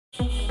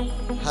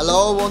Hello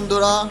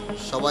বন্ধুরা,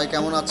 সবাই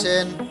কেমন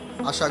আছেন?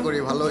 আশা করি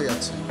ভালোই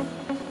আছেন।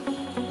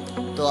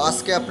 তো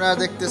আজকে আপনারা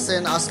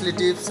দেখতেছেন আসলি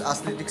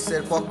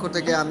টিপসের পক্ষ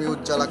থেকে আমি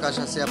উজ্জ্বল আকাশ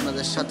আছি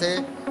আপনাদের সাথে।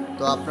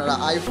 তো আপনারা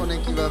আইফোনে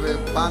কিভাবে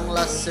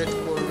বাংলা সেট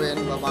করবেন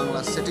বা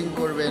বাংলা সেটিং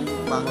করবেন,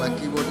 বাংলা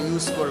কিবোর্ড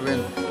ইউজ করবেন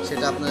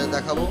সেটা আপনাদের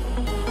দেখাবো।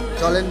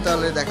 চলেন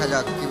তাহলে দেখা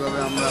যাক কিভাবে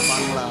আমরা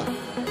বাংলা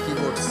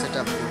কিবোর্ড সেট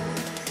আপ করব।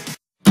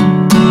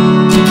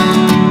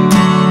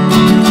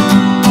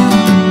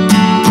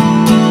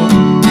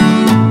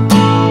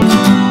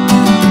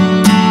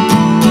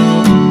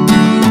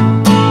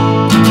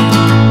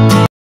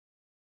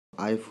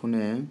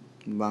 আইফোনে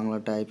বাংলা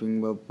টাইপিং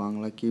বা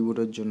বাংলা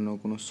কিবোর্ডের জন্য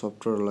কোনো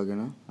সফটওয়্যার লাগে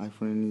না,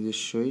 আইফোনের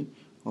নিজস্বই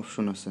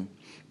অপশন আছে।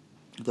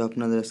 তো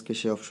আপনাদের আজকে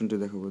সেই অপশনটি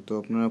দেখাবো। তো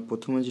আপনারা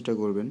প্রথমে যেটা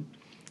করবেন,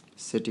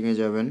 সেটিংয়ে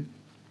যাবেন।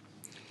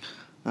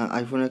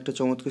 আইফোনে একটা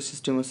চমৎকার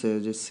সিস্টেম আছে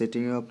যে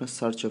সেটিংয়ে আপনার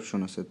সার্চ অপশন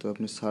আছে। তো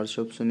আপনি সার্চ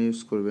অপশন ইউজ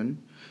করবেন।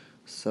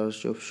 সার্চ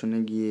অপশনে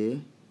গিয়ে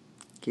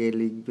কে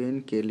লিখবেন,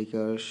 কে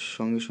লেখার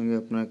সঙ্গে সঙ্গে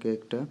আপনাকে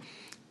একটা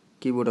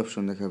কিবোর্ড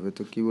অপশন দেখাবে।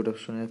 তো কিবোর্ড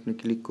অপশনে আপনি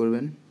ক্লিক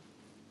করবেন,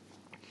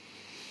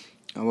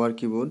 আবার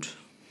কিবোর্ড।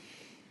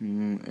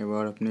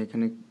 এবার আপনি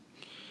এখানে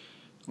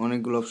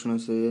অনেকগুলো অপশন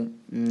আছে।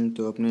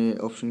 তো আপনি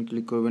অপশন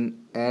ক্লিক করবেন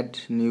অ্যাড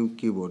নিউ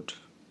কিবোর্ড।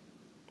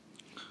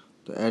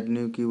 তো অ্যাড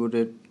নিউ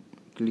কিবোর্ডে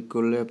ক্লিক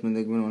করলে আপনি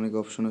দেখবেন অনেক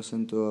অপশন আছে।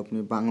 তো আপনি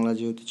বাংলা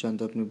যেহেতু চান,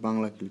 তো আপনি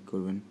বাংলা ক্লিক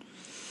করবেন।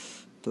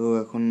 তো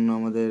এখন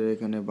আমাদের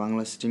এখানে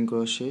বাংলা সেটিং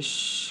করা শেষ,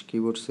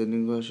 কিবোর্ড সেটিং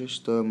করা শেষ।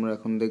 তো আমরা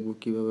এখন দেখব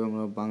কিভাবে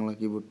আমরা বাংলা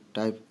কিবোর্ড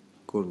টাইপ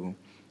করব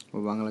ও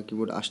বাংলা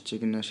কিবোর্ড আসছে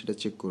কিনা সেটা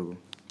চেক করব।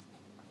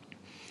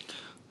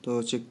 তো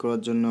চেক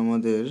করার জন্য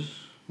আমাদের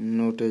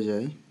নোটে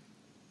যাই।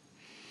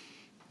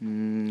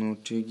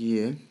 নোটে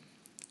গিয়ে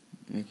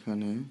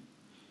এখানে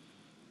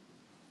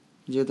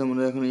যেহেতু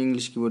আমরা এখন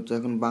ইংলিশ কিবোর্ড, তো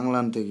এখন বাংলা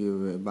আনতে কী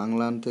হবে?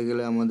 বাংলা আনতে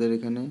গেলে আমাদের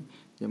এখানে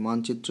যে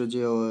মানচিত্র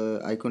যে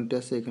আইকনটি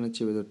আছে এখানে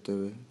চেপে ধরতে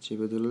হবে।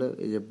 চেপে ধরলে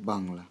এই যে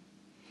বাংলা।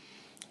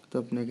 তো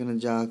আপনি এখানে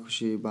যা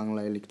খুশি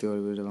বাংলায় লিখতে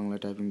পারবেন, বাংলা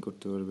টাইপিং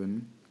করতে পারবেন।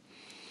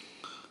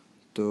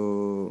 তো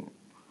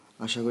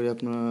আশা করি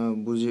আপনারা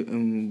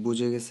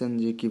বুঝে গেছেন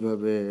যে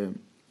কিভাবে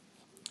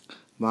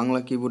বাংলা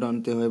কিবোর্ড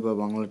আনতে হয় বা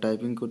বাংলা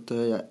টাইপিং করতে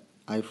হয়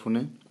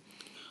আইফোনে।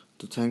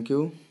 তো থ্যাংক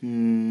ইউ।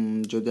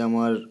 যদি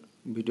আমার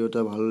ভিডিওটা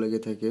ভালো লেগে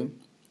থাকে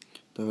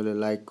তাহলে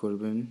লাইক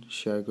করবেন,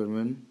 শেয়ার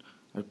করবেন,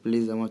 আর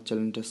প্লিজ আমার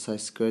চ্যানেলটা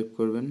সাবস্ক্রাইব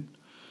করবেন।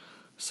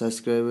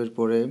 সাবস্ক্রাইবের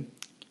পরে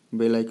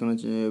বেল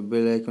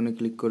আইকনে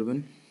ক্লিক করবেন।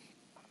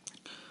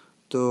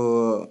 তো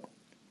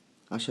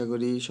আশা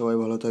করি সবাই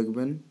ভালো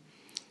থাকবেন,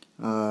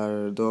 আর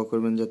দোয়া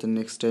করবেন যাতে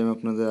নেক্সট টাইম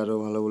আপনাদের আরও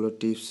ভালো ভালো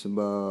টিপস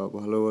বা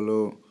ভালো ভালো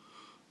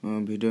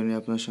ভিডিও নিয়ে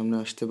আপনার সামনে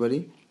আসতে পারি।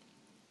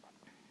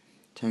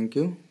 Thank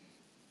you.